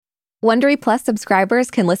Wondery Plus subscribers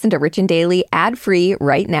can listen to Rich and Daily ad-free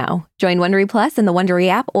right now. Join Wondery Plus in the Wondery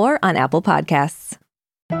app or on Apple Podcasts.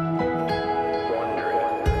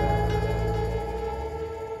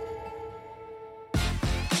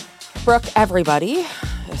 Brooke, everybody,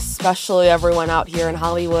 especially everyone out here in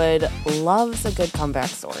Hollywood, loves a good comeback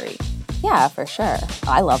story. Yeah, for sure.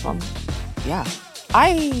 I love them. Yeah.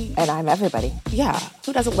 And I'm everybody. Yeah.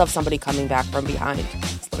 Who doesn't love somebody coming back from behind?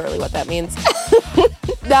 That's literally what that means.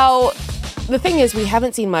 Now, the thing is, we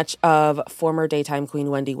haven't seen much of former daytime queen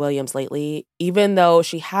Wendy Williams lately, even though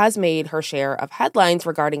she has made her share of headlines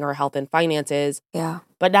regarding her health and finances. Yeah.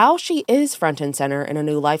 But now she is front and center in a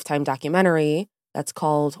new Lifetime documentary that's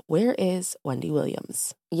called Where is Wendy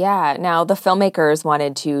Williams? Yeah. Now, the filmmakers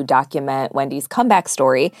wanted to document Wendy's comeback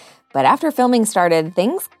story, but after filming started,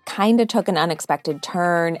 things kind of took an unexpected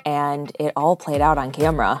turn, and it all played out on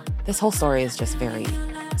camera. This whole story is just very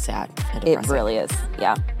sad and depressing. It really is,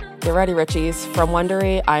 yeah. Get ready, Richies. From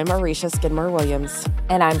Wondery, I'm Arisha Skidmore-Williams.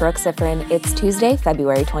 And I'm Brooke Sifrin. It's Tuesday,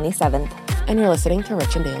 February 27th. And you're listening to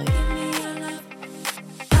Rich and Daily.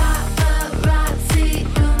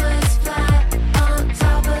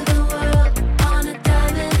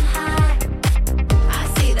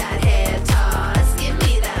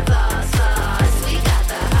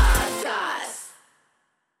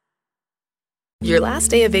 Your last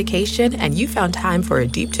day of vacation and you found time for a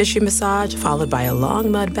deep tissue massage followed by a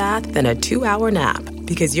long mud bath, then a 2-hour nap.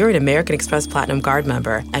 Because you're an American Express Platinum Card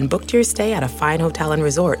member and booked your stay at a fine hotel and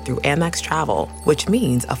resort through Amex Travel, which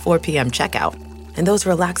means a 4 p.m. checkout. And those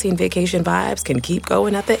relaxing vacation vibes can keep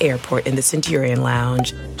going at the airport in the Centurion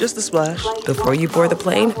Lounge. Just a splash. Before you board the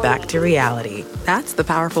plane, back to reality. That's the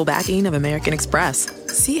powerful backing of American Express.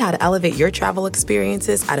 See how to elevate your travel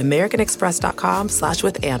experiences at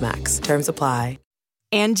americanexpress.com/withAmex. Terms apply.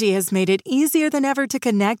 Angie has made it easier than ever to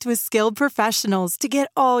connect with skilled professionals to get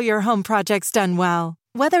all your home projects done well.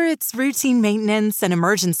 Whether it's routine maintenance, an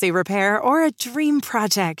emergency repair, or a dream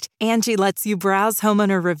project, Angie lets you browse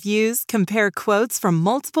homeowner reviews, compare quotes from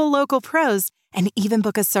multiple local pros, and even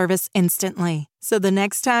book a service instantly. So the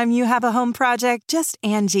next time you have a home project, just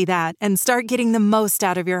Angie that and start getting the most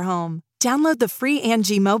out of your home. Download the free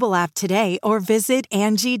Angie mobile app today or visit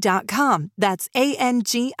Angie.com. That's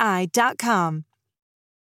ANGI.com.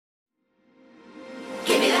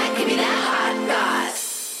 Give me that hot goss.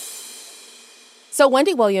 So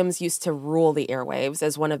Wendy Williams used to rule the airwaves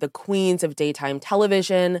as one of the queens of daytime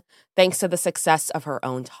television, thanks to the success of her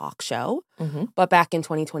own talk show. Mm-hmm. But back in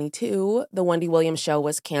 2022, the Wendy Williams show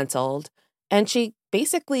was canceled, and she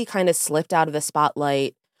basically kind of slipped out of the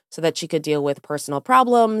spotlight so that she could deal with personal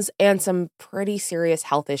problems and some pretty serious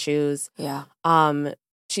health issues. Yeah.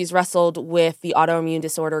 She's wrestled with the autoimmune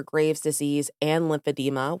disorder Graves' disease and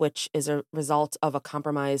lymphedema, which is a result of a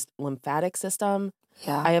compromised lymphatic system.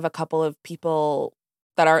 Yeah. I have a couple of people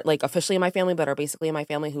that aren't like officially in my family, but are basically in my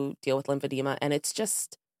family who deal with lymphedema, and it's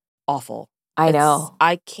just awful. I know.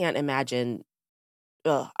 I can't imagine.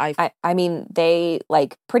 I mean, they,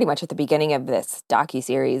 like, pretty much at the beginning of this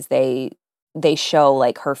docuseries, they show,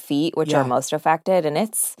 like, her feet, which are most affected, and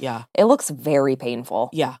it looks very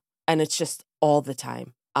painful. Yeah. And it's just all the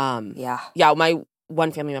time. Yeah. My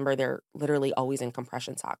one family member, they're literally always in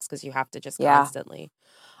compression socks because you have to just constantly.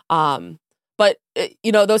 But,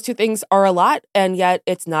 those two things are a lot, and yet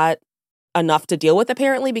it's not enough to deal with,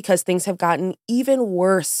 apparently, because things have gotten even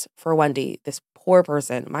worse for Wendy, this poor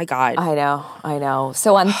person. My God. I know.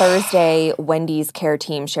 So on Thursday, Wendy's care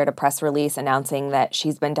team shared a press release announcing that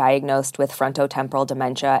she's been diagnosed with frontotemporal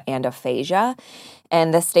dementia and aphasia.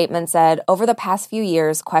 And the statement said, over the past few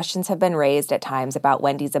years, questions have been raised at times about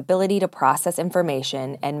Wendy's ability to process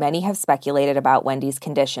information, and many have speculated about Wendy's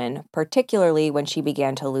condition, particularly when she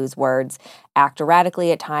began to lose words, act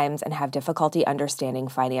erratically at times, and have difficulty understanding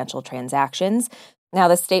financial transactions. Now,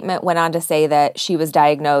 the statement went on to say that she was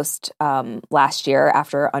diagnosed last year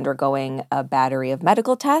after undergoing a battery of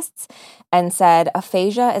medical tests, and said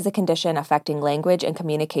aphasia is a condition affecting language and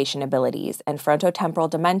communication abilities, and frontotemporal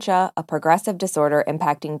dementia, a progressive disorder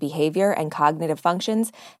impacting behavior and cognitive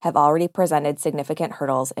functions, have already presented significant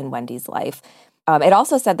hurdles in Wendy's life. It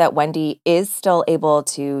also said that Wendy is still able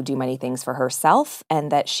to do many things for herself,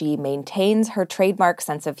 and that she maintains her trademark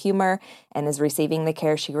sense of humor and is receiving the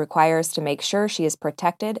care she requires to make sure she is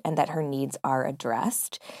protected and that her needs are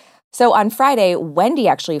addressed. So on Friday, Wendy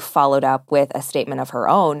actually followed up with a statement of her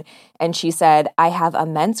own, and she said, "I have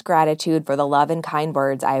immense gratitude for the love and kind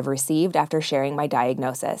words I have received after sharing my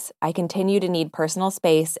diagnosis. I continue to need personal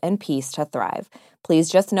space and peace to thrive. Please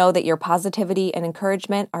just know that your positivity and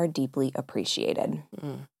encouragement are deeply appreciated."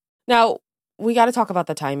 Now, we got to talk about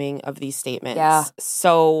the timing of these statements. Yeah.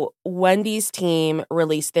 So Wendy's team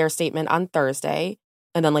released their statement on Thursday.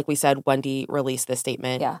 And then, like we said, Wendy released this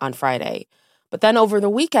statement on Friday. But then over the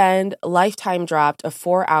weekend, Lifetime dropped a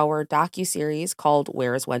 4-hour docuseries called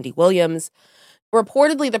Where is Wendy Williams?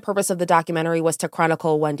 Reportedly, the purpose of the documentary was to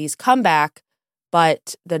chronicle Wendy's comeback,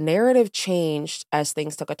 but the narrative changed as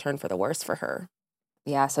things took a turn for the worse for her.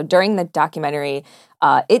 Yeah, so during the documentary,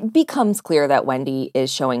 it becomes clear that Wendy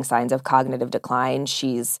is showing signs of cognitive decline.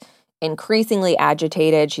 She's increasingly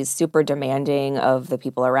agitated. She's super demanding of the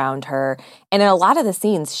people around her. And in a lot of the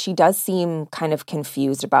scenes, she does seem kind of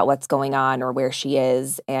confused about what's going on or where she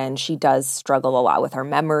is, and she does struggle a lot with her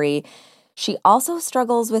memory. She also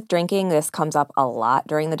struggles with drinking. This comes up a lot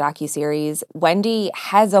during the docuseries. Wendy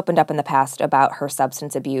has opened up in the past about her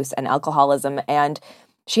substance abuse and alcoholism, and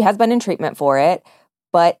she has been in treatment for it.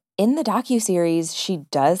 But in the docuseries, she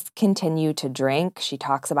does continue to drink. She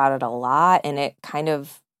talks about it a lot, and it kind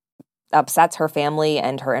of upsets her family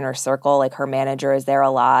and her inner circle. Like, her manager is there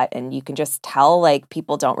a lot, and you can just tell, like,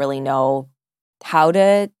 people don't really know how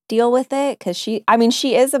to deal with it because she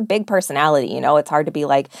is a big personality, you know? It's hard to be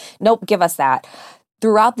like, nope, give us that.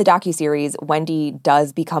 Throughout the docuseries, Wendy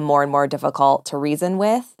does become more and more difficult to reason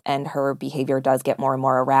with, and her behavior does get more and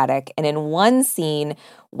more erratic. And in one scene,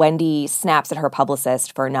 Wendy snaps at her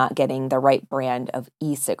publicist for not getting the right brand of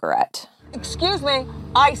e-cigarette. Excuse me,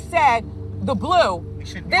 I said the blue.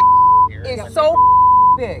 This is so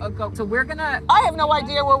big. Okay, so we're gonna... I have no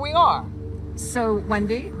idea where we are. So,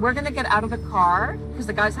 Wendy, we're gonna get out of the car because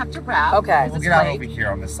the guys have to wrap. Okay. We'll get out over here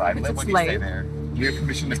on this side. Let Wendy late. stay there. Do you have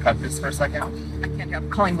permission to cut this for a second? I can't. I'm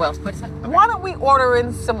calling Wells. What's that? Why don't we order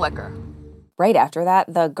in some liquor? Right after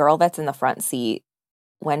that, the girl that's in the front seat,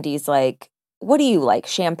 Wendy's like, what do you like,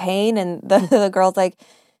 champagne? And the girl's like,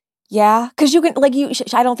 yeah. Because you can, like,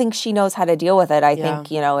 I don't think she knows how to deal with it. I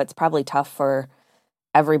think, it's probably tough for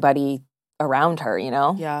everybody around her, you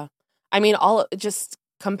know? Yeah. I mean, all just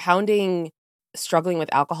compounding struggling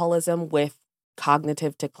with alcoholism with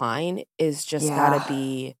cognitive decline is just gotta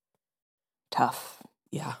be tough.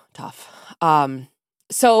 Yeah, tough.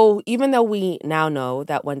 So even though we now know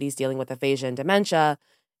that Wendy's dealing with aphasia and dementia,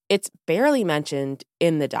 it's barely mentioned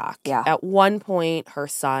in the doc. Yeah. At one point, her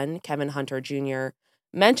son, Kevin Hunter Jr.,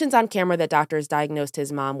 mentions on camera that doctors diagnosed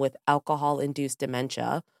his mom with alcohol-induced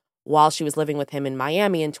dementia while she was living with him in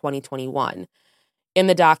Miami in 2021. In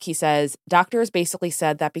the doc, he says, doctors basically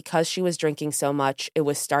said that because she was drinking so much, it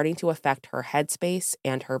was starting to affect her headspace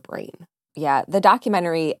and her brain. Yeah, the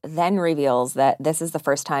documentary then reveals that this is the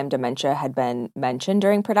first time dementia had been mentioned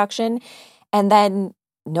during production, and then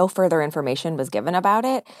no further information was given about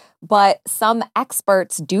it. But some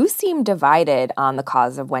experts do seem divided on the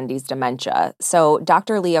cause of Wendy's dementia. So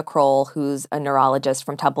Dr. Leah Kroll, who's a neurologist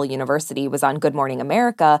from Temple University, was on Good Morning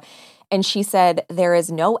America, and she said there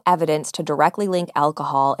is no evidence to directly link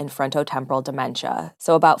alcohol and frontotemporal dementia.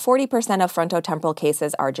 So about 40% of frontotemporal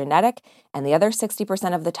cases are genetic, and the other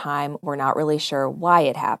 60% of the time, we're not really sure why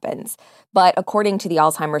it happens. But according to the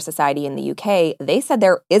Alzheimer's Society in the UK, they said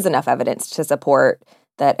there is enough evidence to support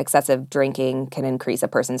that excessive drinking can increase a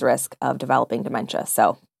person's risk of developing dementia.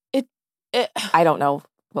 So I don't know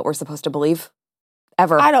what we're supposed to believe,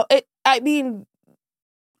 ever.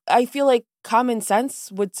 I feel like common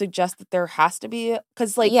sense would suggest that there has to be,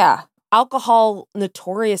 because alcohol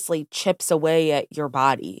notoriously chips away at your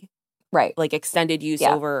body. Right. Like extended use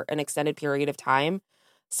over an extended period of time.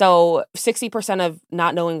 So 60% of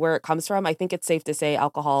not knowing where it comes from, I think it's safe to say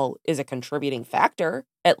alcohol is a contributing factor,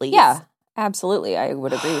 at least. Yeah, absolutely. I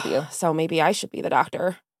would agree with you. So maybe I should be the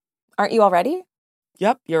doctor. Aren't you already?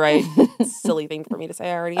 Yep, you're right. Silly thing for me to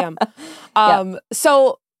say. I already am.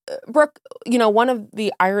 So, Brooke, one of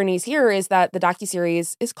the ironies here is that the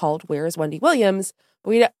docuseries is called Where is Wendy Williams?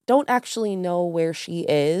 We don't actually know where she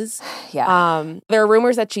is. Yeah. There are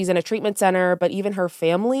rumors that she's in a treatment center, but even her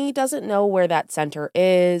family doesn't know where that center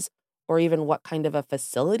is or even what kind of a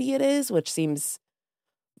facility it is, which seems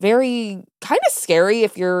very kind of scary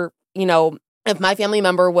if you're, if my family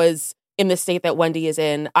member was in the state that Wendy is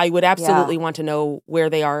in, I would absolutely want to know where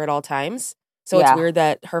they are at all times. So it's weird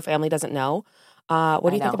that her family doesn't know. What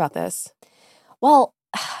do you think about this? Well,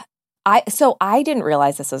 I didn't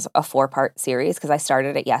realize this was a 4-part series because I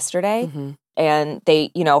started it yesterday. Mm-hmm. And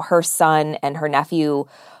they, her son and her nephew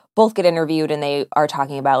both get interviewed, and they are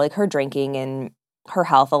talking about like her drinking and her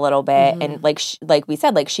health a little bit. Mm-hmm. And like we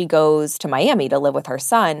said, like she goes to Miami to live with her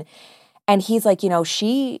son. And he's like,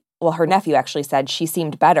 her nephew actually said she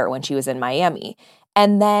seemed better when she was in Miami.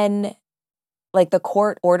 And then like the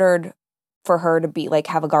court ordered for her to be like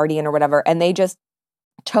have a guardian or whatever, and they just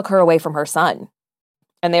took her away from her son.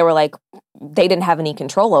 And they were like, they didn't have any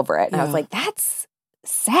control over it. And I was Yeah. like, that's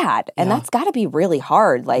sad. And Yeah. that's got to be really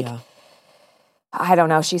hard. Like, Yeah. I don't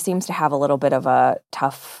know. She seems to have a little bit of a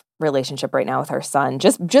tough relationship right now with her son.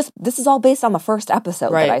 Just this is all based on the first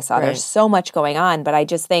episode Right, that I saw. right. There's so much going on, but I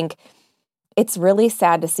just think it's really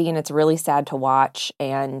sad to see and it's really sad to watch.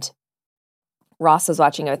 And Ross was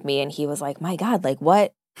watching it with me and he was like, my God, like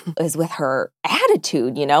what is with her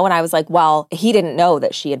attitude, you know? And I was like, well, he didn't know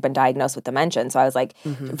that she had been diagnosed with dementia. And so I was like,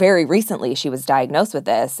 very recently she was diagnosed with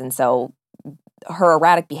this. And so her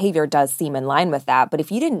erratic behavior does seem in line with that. But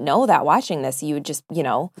if you didn't know that watching this, you would just, you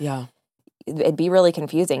know, Yeah. it'd be really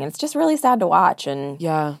confusing. And it's just really sad to watch. And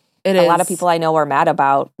Yeah. It a is. lot of people I know are mad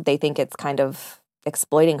about, they think it's kind of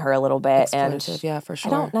exploiting her a little bit. Exploitative, And yeah, for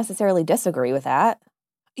sure. I don't necessarily disagree with that.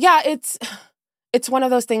 Yeah, it's one of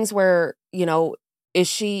those things where, you know, is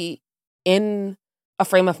she in a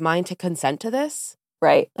frame of mind to consent to this?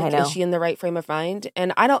 Right. Like, I know. Is she in the right frame of mind?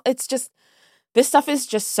 And I don't, it's just, this stuff is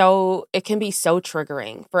just so, it can be so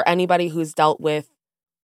triggering for anybody who's dealt with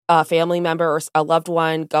a family member or a loved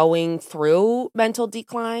one going through mental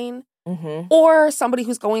decline, or somebody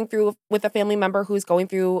who's going through with a family member who's going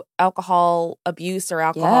through alcohol abuse or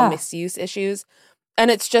alcohol misuse issues. And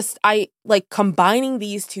it's just, I like combining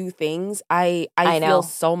these two things. I know. feel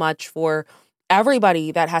so much for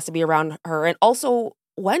everybody that has to be around her. And also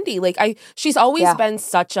Wendy, like she's always been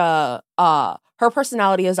such a, her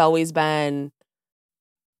personality has always been,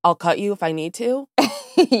 I'll cut you if I need to.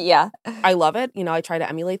 Yeah. I love it. You know, I try to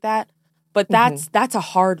emulate that. But that's a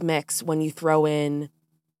hard mix when you throw in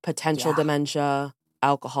potential dementia,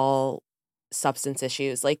 alcohol, substance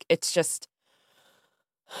issues. Like it's just,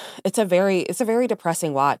 it's a very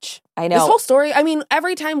depressing watch. I know. This whole story, I mean,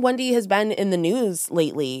 every time Wendy has been in the news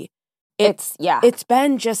lately, it's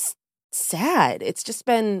been just sad. It's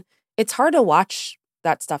hard to watch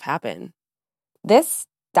that stuff happen. This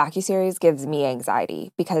docuseries gives me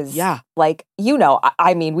anxiety because, like, you know,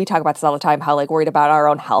 I mean, we talk about this all the time, how, like, worried about our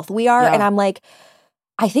own health we are. Yeah. And I'm like,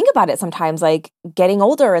 I think about it sometimes, like, getting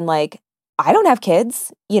older and, like, I don't have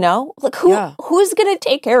kids, you know? Like, who's going to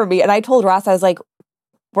take care of me? And I told Ross, I was like,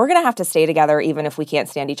 we're going to have to stay together even if we can't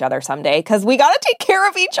stand each other someday because we got to take care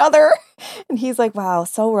of each other. And he's like, wow,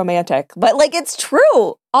 so romantic. But, like, it's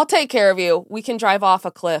true. I'll take care of you. We can drive off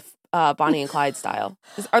a cliff, Bonnie and Clyde style.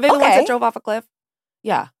 Are they the ones that drove off a cliff?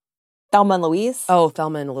 Yeah. Thelma and Louise? Oh,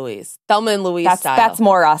 Thelma and Louise. Thelma and Louise style. That's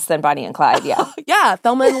more us than Bonnie and Clyde, yeah. Yeah,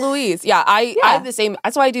 Thelma and Louise. Yeah, I have the same.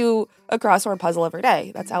 That's why I do a crossword puzzle every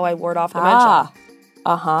day. That's how I ward off dementia.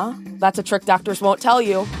 That's a trick doctors won't tell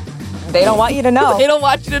you. They don't want you to know. They don't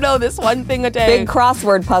want you to know this one thing a day. Big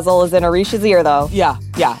crossword puzzle is in Arisha's ear, though. Yeah.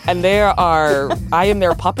 And I am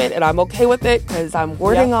their puppet, and I'm okay with it because I'm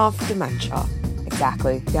warding off dementia.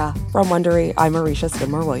 Exactly, yeah. From Wondery, I'm Arisha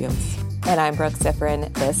Skidmore-Williams. And I'm Brooke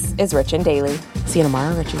Sifrin. This is Rich and Daily. See you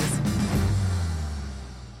tomorrow, Richies.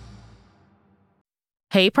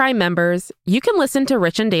 Hey, Prime members, you can listen to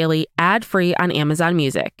Rich and Daily ad-free on Amazon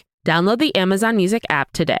Music. Download the Amazon Music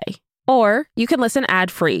app today. Or you can listen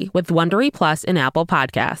ad-free with Wondery Plus in Apple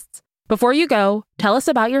Podcasts. Before you go, tell us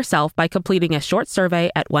about yourself by completing a short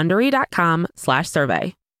survey at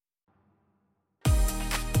Wondery.com/survey.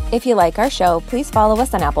 If you like our show, please follow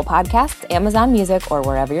us on Apple Podcasts, Amazon Music, or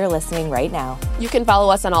wherever you're listening right now. You can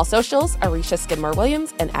follow us on all socials, Arisha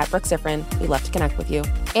Skidmore-Williams and @Brooke Sifrin. We love to connect with you.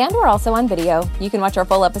 And we're also on video. You can watch our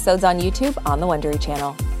full episodes on YouTube on the Wondery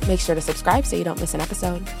channel. Make sure to subscribe so you don't miss an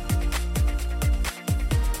episode.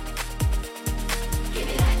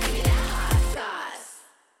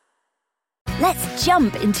 Let's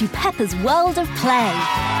jump into Peppa's world of play.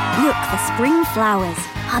 Look for spring flowers,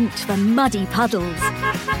 hunt for muddy puddles,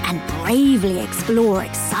 and bravely explore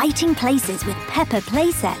exciting places with Peppa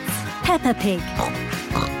playsets. Peppa Pig,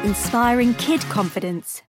 inspiring kid confidence.